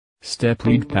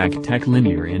Steplead PacTek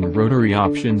linear and rotary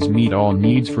options meet all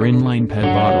needs for inline PET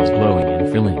bottles blowing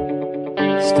and filling.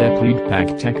 Steplead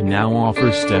PacTek now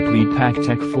offers Steplead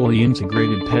PacTek fully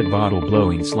integrated PET bottle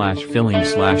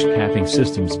blowing/filling/capping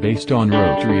systems based on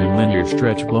rotary and linear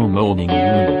stretch blow molding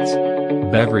units.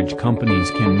 Beverage companies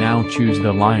can now choose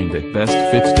the line that best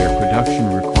fits their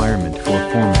production requirement for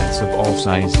formats of all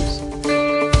sizes.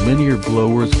 Linear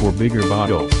blowers for bigger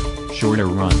bottles, shorter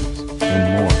runs,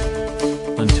 and more.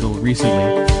 Until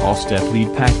recently, all Steplead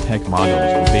PacTek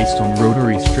models were based on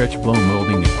rotary stretch blow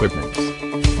molding equipment.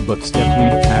 But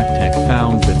Steplead PacTek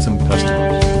found that some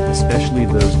customers, especially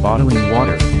those bottling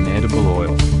water and edible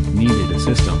oil, needed a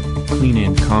system, clean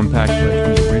and compact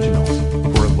like the originals,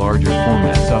 for larger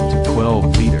formats up to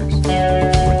 12 liters.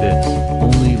 For this,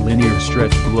 only linear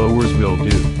stretch blowers will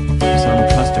do. Some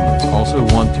customers also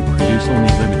want to produce only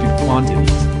limited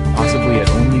quantities, possibly at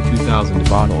only 2,000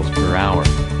 bottles per hour,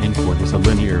 and for this a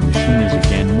linear machine is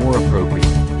again more appropriate.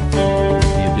 With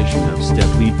the addition of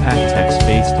Steplead PacTeks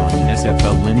based on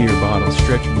SFL linear bottle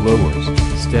stretch blowers,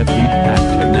 Steplead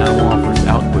PacTek now offers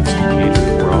outputs to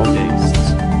cater for all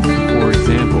tastes. For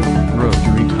example,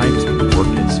 rotary types can work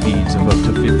at speeds of up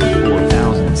to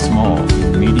 54,000 small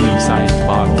and medium-sized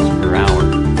bottles per hour,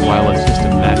 while a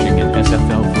system matching an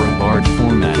SFL for large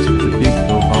formats with the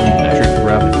BigFill volumetric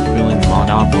gravity filling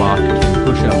monobloc can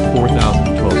push up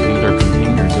 4,000 12-liter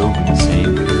containers over the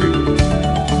same period.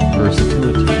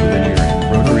 Versatility in linear and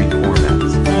rotary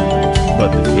formats. But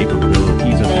the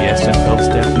capabilities of the SFL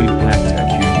Steplead PacTek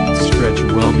units stretch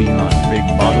well beyond big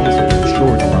bottles and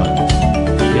short runs.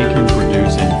 They can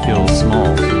produce and fill small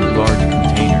and large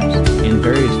containers, in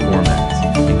various formats,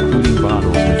 including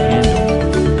bottles with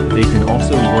handles. They can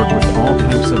also work with all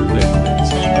types of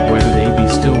liquids, whether they be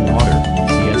still water,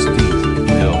 CSDs,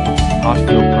 milk, hot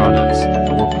fill products,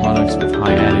 or products with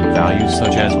high added values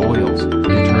such as oils,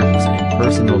 detergents and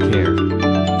personal care.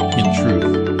 In truth,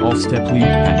 all Steplead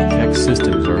PacTek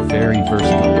systems are very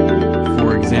versatile.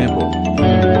 For example,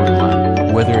 any water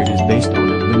line, whether it is based on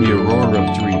a linear or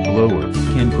rotary blower,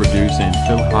 can produce and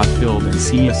fill hot-filled and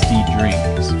CSD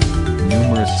drinks.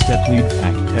 Numerous Steplead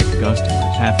PacTek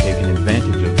customers have taken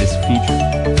advantage of this feature.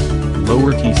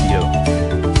 Lower TCO.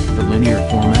 The linear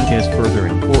format has further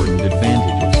important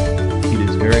advantages. It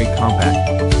is very compact,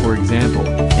 for example,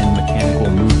 and mechanical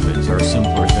movements are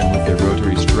simpler than with the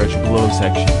rotary stretch blow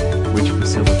section, which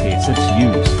facilitates its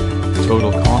use.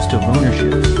 Total cost of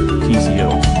ownership,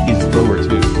 TCO, is lower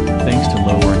too, thanks to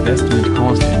lower investment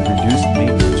cost and reduced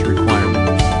maintenance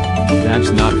requirements.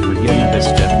 That's not forgetting that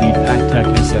Steplead PacTek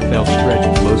SFL stretch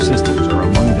blow systems are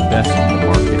among the best on the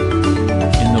market.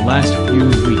 In the last few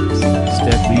weeks,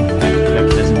 Steplead PacTek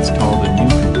has installed a new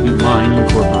complete line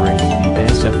incorporating the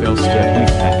SFL Steplead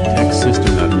PacTek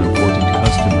system at an important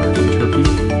customer in Turkey,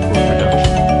 for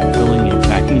production, filling and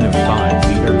packing of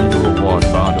 5-liter mineral water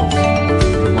bottles.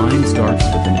 The line starts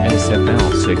with an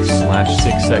SFL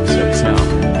 6/6XXL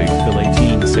and BigFill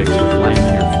 18/6 with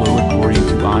laminar flow according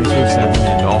to ISO 7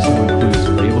 and also includes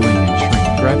labeling and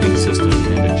shrink wrapping system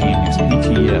and a Genius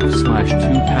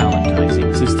PTF/2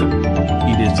 palletizing system.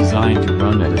 It is designed to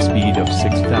run at a speed of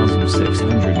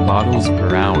 6,600 bottles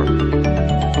per hour.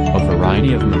 A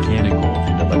variety of mechanical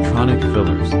and electronic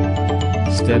fillers.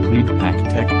 Steplead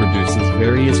PacTek produces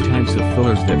various types of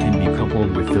fillers that can be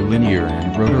coupled with the linear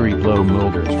and rotary blow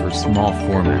molders for small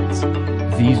formats.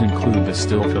 These include the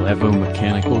Steplead Evo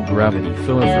mechanical gravity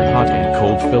filler for hot and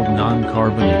cold-filled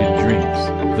non-carbonated drinks,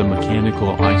 the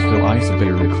mechanical iFill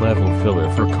isobaric level filler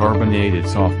for carbonated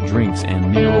soft drinks and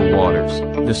mineral waters,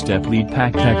 the Steplead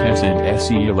PacTek S and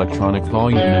SE electronic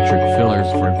volumetric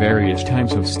fillers for various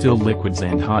types of still liquids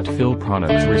and hot fill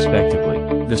products respectively,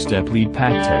 the Steplead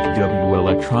PacTek W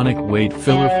electronic weight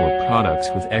filler for products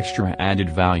with extra added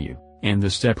value, and the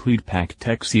Steplead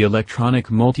PacTek C electronic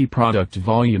multi-product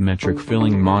volumetric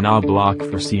filling monobloc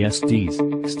for CSDs,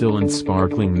 still and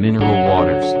sparkling mineral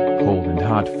waters, cold and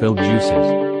hot fill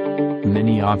juices.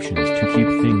 Many options to keep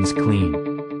things clean.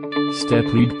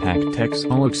 Steplead PacTeks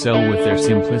all excel with their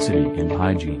simplicity and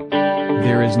hygiene.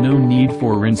 There is no need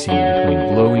for rinsing between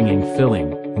blowing and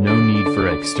filling, no need for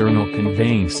external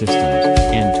conveying systems,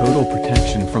 and total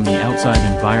protection from the outside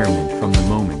environment from the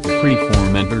moment the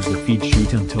preform enters the feed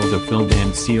chute until the filled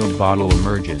and sealed bottle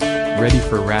emerges, ready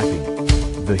for wrapping.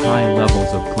 The high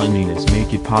levels of cleanliness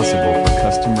make it possible for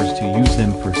customers to use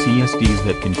them for CSDs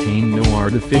that contain no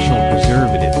artificial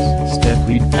preservatives.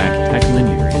 Steplead PacTek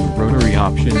linear and rotary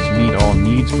options meet all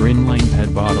needs for inline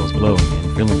PET bottles blowing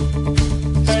and filling.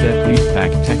 Steplead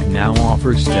PacTek now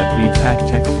offers Steplead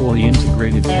PacTek fully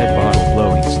integrated PET bottle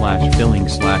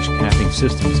blowing/filling/capping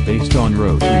systems based on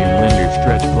rotary and linear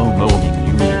stretch blow molding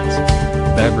units.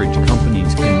 Beverage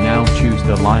companies can now choose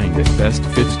the line that best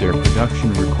fits their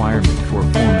production requirement for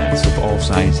formats of all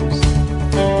sizes.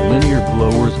 Linear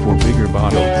blowers for bigger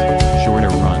bottles, shorter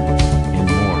runs, and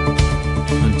more.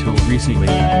 Until recently,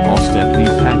 all Steplead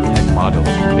PacTek models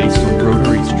were based on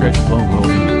rotary stretch blow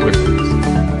molding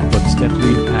equipment. But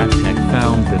Steplead PacTek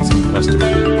found that some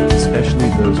customers, especially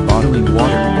those bottling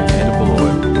water and edible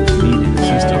oil, needed a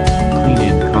system, clean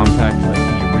and compact like the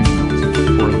originals,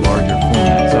 for larger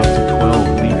formats up to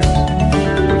 12 liters.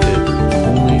 With this,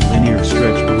 only linear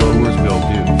stretch blowers will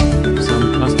do.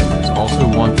 Some customers also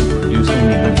want to produce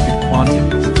only limited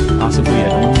quantities, possibly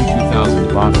at only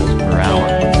 2,000 bottles per hour,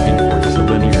 and for this a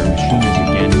linear machine is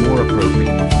again more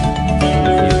appropriate.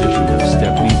 With the addition of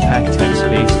Steplead PacTeks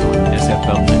based on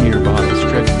SFL linear bottle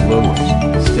stretch blowers,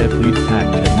 Steplead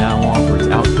PacTek now offers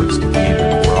outputs to cater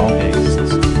for all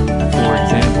tastes. For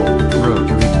example,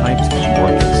 rotary types can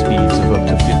work at speeds of up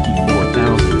to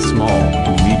 54,000 small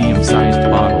and medium-sized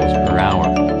bottles per hour,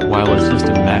 while a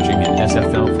system matching an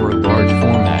SFL for large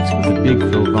formats with a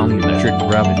BigFill volumetric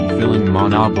gravity-filling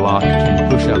monobloc can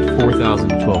push out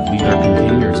 4,012-liter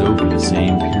containers over the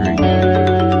same period.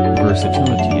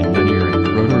 Versatility in linear and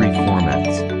rotary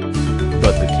formats.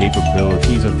 But the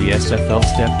capabilities of the SFL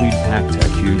Steplead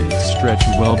PacTek units stretch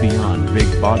well beyond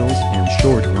big bottles and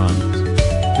short runs.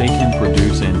 They can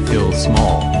produce and fill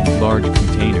small and large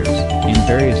containers, in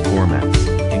various formats,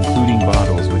 including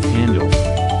bottles with handles.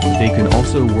 They can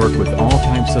also work with all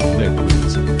types of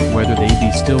liquids, whether they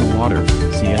be still water,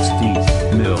 CSDs,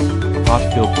 milk, hot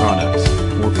fill products,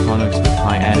 or products with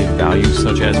high added value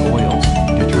such as oils,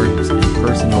 detergents and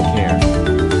personal care.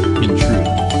 In truth,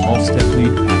 all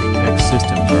Steplead PacTek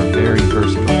systems are very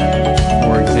versatile.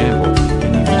 For example,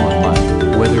 any one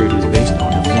line, whether it is based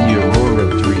on a linear or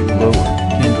rotary blower,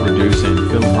 can produce and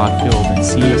fill hot-filled and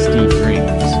CSD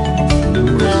drinks.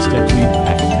 Numerous Steplead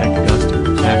PacTek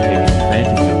customers have taken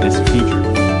advantage of this feature.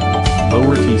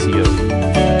 Lower TCO. The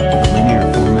linear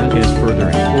format has further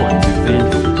important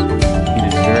advantages. It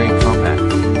is very compact,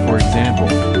 for example,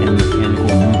 and mechanical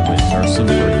movements are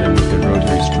simpler than with the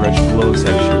rotary stretch blow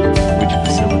section, which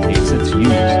facilitates its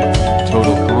use.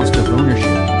 Total cost of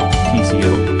ownership,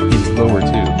 TCO, is lower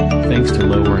too, thanks to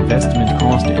lower investment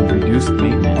cost and reduced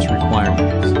maintenance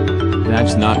requirements.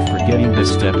 That's not forgetting the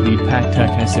Steplead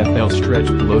PacTek SFL stretch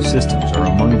blow systems are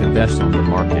among the best on the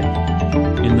market.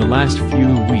 In the last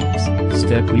few weeks,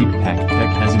 Steplead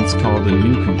PacTek has installed a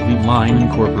new complete line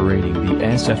incorporating the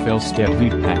SFL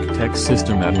Steplead PacTek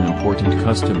system at an important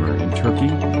customer in Turkey,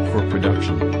 for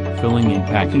production, filling and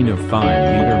packing of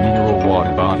 5-liter mineral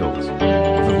water bottles.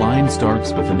 The line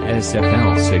starts with an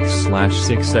SFL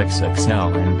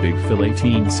 6/6XXL and BigFill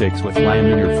 18/6 with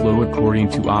laminar flow according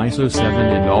to ISO 7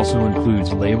 and also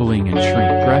includes labeling and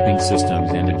shrink wrapping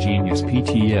systems and a Genius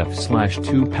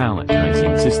PTF/2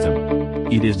 palletizing system.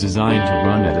 It is designed to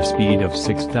run at a speed of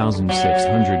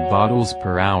 6,600 bottles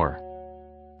per hour.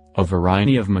 A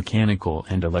variety of mechanical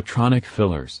and electronic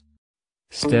fillers.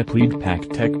 Steplead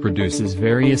PacTek produces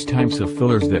various types of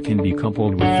fillers that can be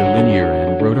coupled with the linear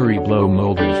and rotary blow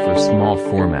molders for small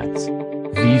formats.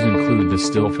 These include the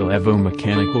Steplead Evo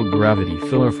mechanical gravity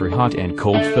filler for hot and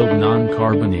cold-filled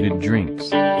non-carbonated drinks,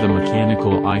 the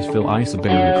mechanical ice-fill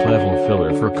isobaric level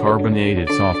filler for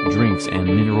carbonated soft drinks and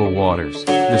mineral waters,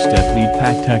 the Steplead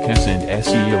PacTek S and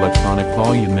SE electronic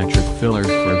volumetric fillers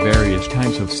for various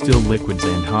types of still liquids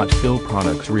and hot fill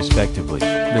products respectively,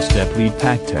 the Steplead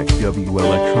PacTek W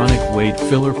electronic weight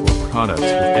filler for products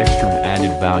with extra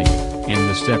added value, and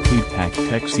the Steplead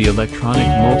PacTek C electronic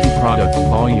multi-product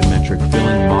volumetric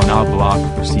filling monobloc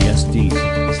for CSDs,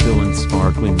 still and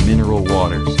sparkling mineral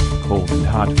waters, cold and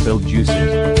hot filled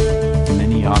juices.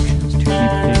 Many options to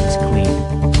keep things clean.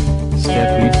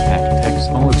 Steplead PacTeks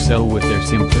all excel with their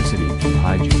simplicity and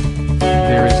hygiene.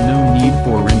 There is no need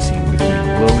for rinsing between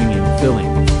blowing and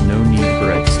filling, no need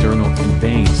for external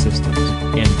conveying systems,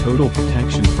 and total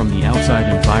protection from the outside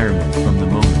environment from the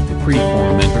moment the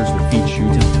preform enters the feed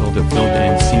chute until the filled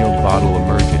and sealed bottle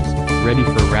emerges, ready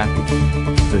for wrapping.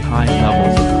 The high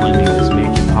levels of cleanliness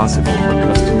make it possible for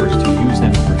customers to use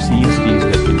them for CSDs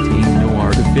that contain no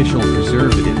artificial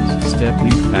preservatives.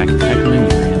 Steplead PacTek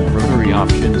linear and rotary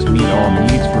options meet all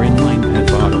needs for inline PET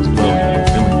bottles blowing and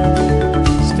filling.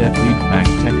 Steplead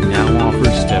PacTek now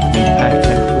offers Steplead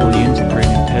PacTek fully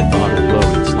integrated PET bottle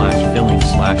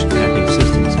blowing/filling/packing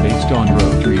systems based on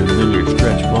rotary and linear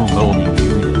stretch blow molding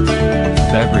units.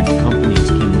 Beverage companies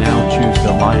can now choose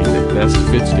the line that best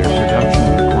fits their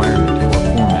production requirement for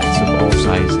formats of all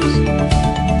sizes.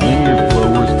 Linear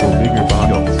blowers for bigger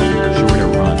bottles, shorter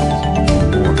runs,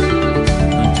 and more.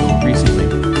 Until recently,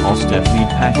 all Steplead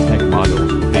PacTek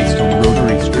models were based on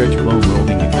rotary stretch blow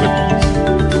molding equipment.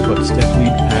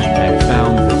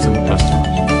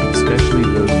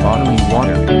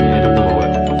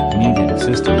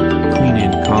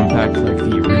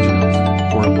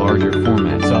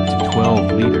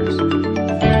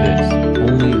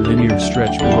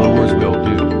 stretch blowers will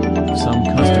do. Some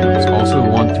customers also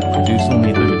want to produce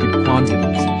only limited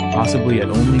quantities, possibly at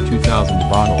only 2,000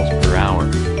 bottles per hour,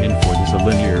 and for this a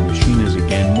linear machine is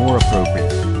again more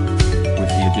appropriate. With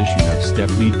the addition of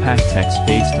Steplead PacTeks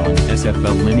based on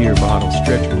SFL linear bottle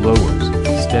stretch blowers,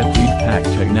 Steplead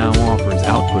PacTek now offers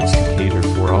outputs to cater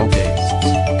for all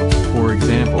tastes. For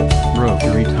example,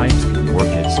 rotary types can work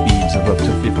at speeds of up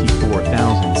to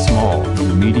 54,000 small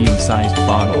to medium-sized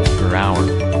bottles per hour,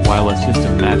 while a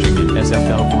system matching an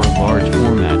SFL for large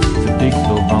formats with a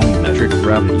BigFill volumetric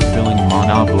gravity-filling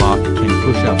monobloc can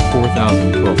push up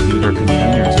 4,000 12-liter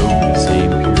containers over the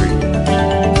same period.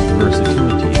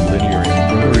 Versatility in linear and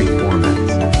rotary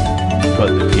formats.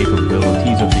 But the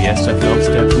capabilities of the SFL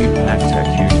Steplead PacTek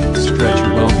units stretch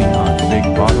well beyond big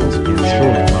bottles and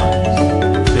short lines.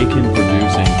 They can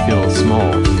produce and fill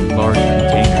small, large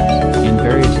containers, in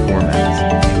various formats,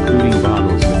 including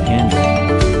bottles with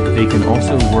handles. They can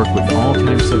also work with all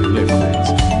types of liquids,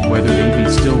 whether they be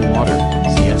still water,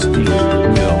 CSD,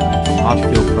 milk, hot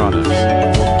fill products,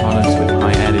 or products with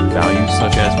high added values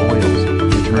such as oils,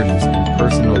 detergents and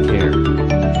personal care.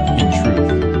 In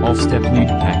truth, all Steplead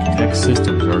PacTek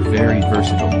systems are very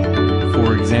versatile.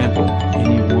 For example,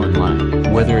 any one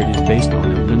line, whether it is based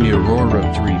on a linear or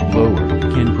rotary blower,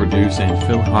 can produce and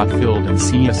fill hot-filled and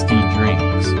CSD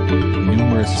drinks.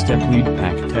 Numerous Steplead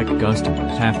PacTek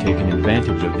customers have taken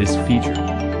advantage of this feature.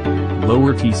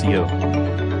 Lower TCO.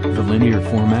 The linear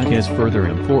format has further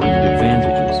important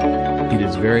advantages. It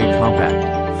is very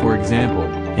compact, for example,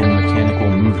 and mechanical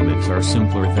movements are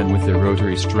simpler than with the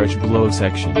rotary stretch blow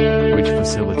section, which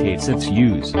facilitates its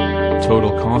use.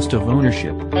 Total cost of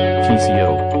ownership,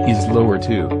 TCO, is lower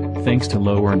too, thanks to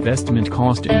lower investment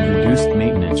cost and reduced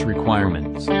maintenance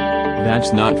requirements.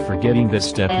 That's not forgetting that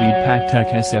Steplead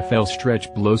PacTek SFL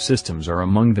stretch blow systems are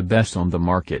among the best on the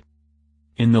market.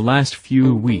 In the last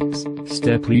few weeks,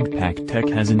 Steplead PacTek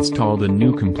has installed a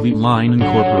new complete line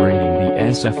incorporating the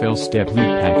SFL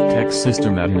Steplead PacTek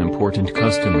system at an important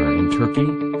customer in Turkey,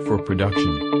 for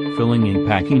production, filling and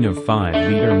packing of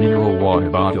 5-liter mineral water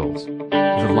bottles.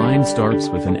 The line starts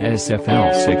with an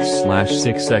SFL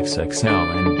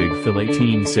 6/6XXL and BigFill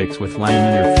 18/6 with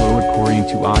laminar flow according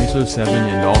to ISO 7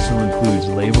 and also includes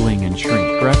labeling and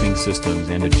shrink wrapping systems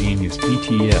and a Genius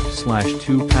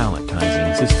PTF/2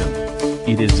 palletizing system.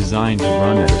 It is designed to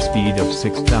run at a speed of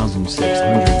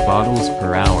 6,600 bottles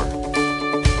per hour.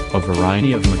 A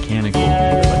variety of mechanical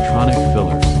and electronic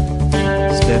fillers.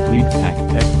 Steplead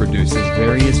PacTek produces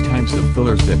various types of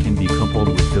fillers that can be coupled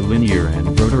with the linear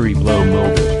and rotary blow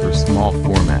molders for small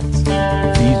formats.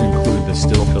 These include the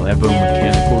Steplead Evo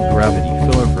mechanical gravity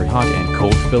filler for hot and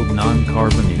cold-filled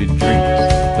non-carbonated drinks,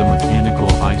 the mechanical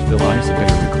ice-fill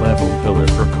isobaric level filler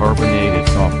for carbonated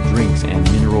soft drinks and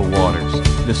mineral waters,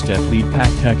 the Steplead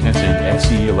PacTek S and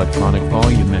SE electronic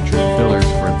volumetric fillers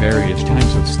for various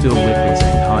types of still liquids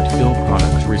and hot fill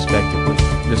products respectively,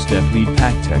 the Steplead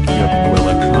PacTek Evo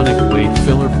electronic weight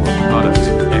filler for products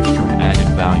with extra added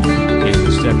value, and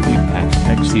the Steplead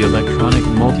PacTek C electronic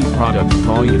multi-product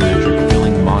volumetric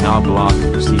filling monobloc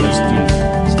for CSD,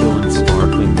 still and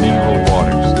sparkling mineral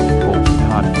waters, cold and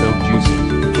hot filled juices.